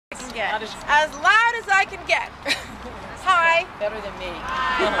get. As loud as I can get. Hi. Better than me.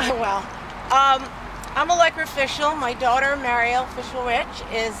 Well, I'm a liquor official. My daughter, Mariel Official-Rich,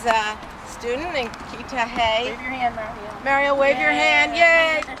 is a student in Kita Hay. Wave your hand, Mariel. Mariel, wave your hand.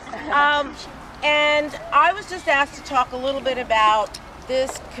 Yay. And I was just asked to talk a little bit about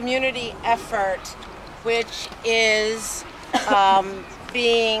this community effort, which is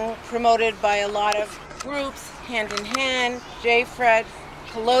being promoted by a lot of groups, hand in hand. JFREJ,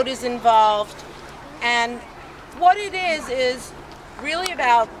 Kolot is involved, and what it is really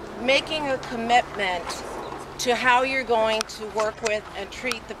about making a commitment to how you're going to work with and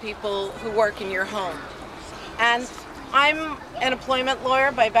treat the people who work in your home. And I'm an employment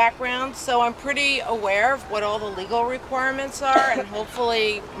lawyer by background, so I'm pretty aware of what all the legal requirements are, and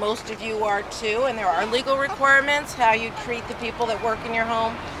hopefully most of you are too, and there are legal requirements, how you treat the people that work in your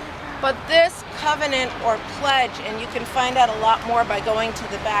home. But this covenant or pledge, and you can find out a lot more by going to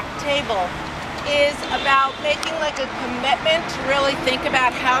the back table, is about making like a commitment to really think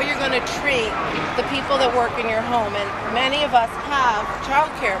about how you're going to treat the people that work in your home. And many of us have child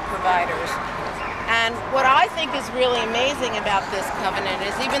care providers. And what I think is really amazing about this covenant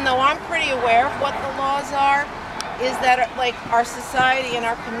is, even though I'm pretty aware of what the laws are, is that like our society and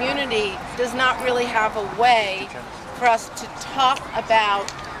our community does not really have a way for us to talk about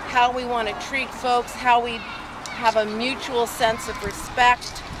how we want to treat folks, how we have a mutual sense of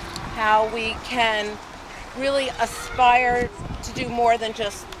respect, how we can really aspire to do more than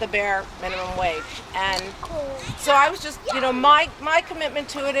just the bare minimum wage. And so I was just, my commitment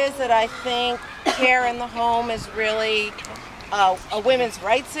to it is that I think care in the home is really a women's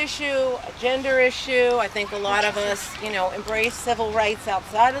rights issue, a gender issue. I think a lot of us, embrace civil rights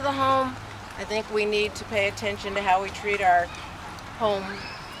outside of the home. I think we need to pay attention to how we treat our home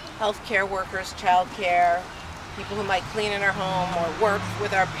healthcare workers, child care, people who might clean in our home or work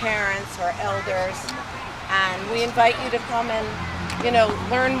with our parents or elders. And we invite you to come and,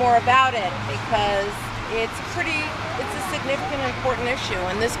 learn more about it, because it's a significant, important issue.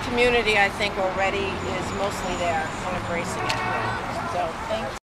 And this community, I think, already is mostly there and embracing it. So, thanks.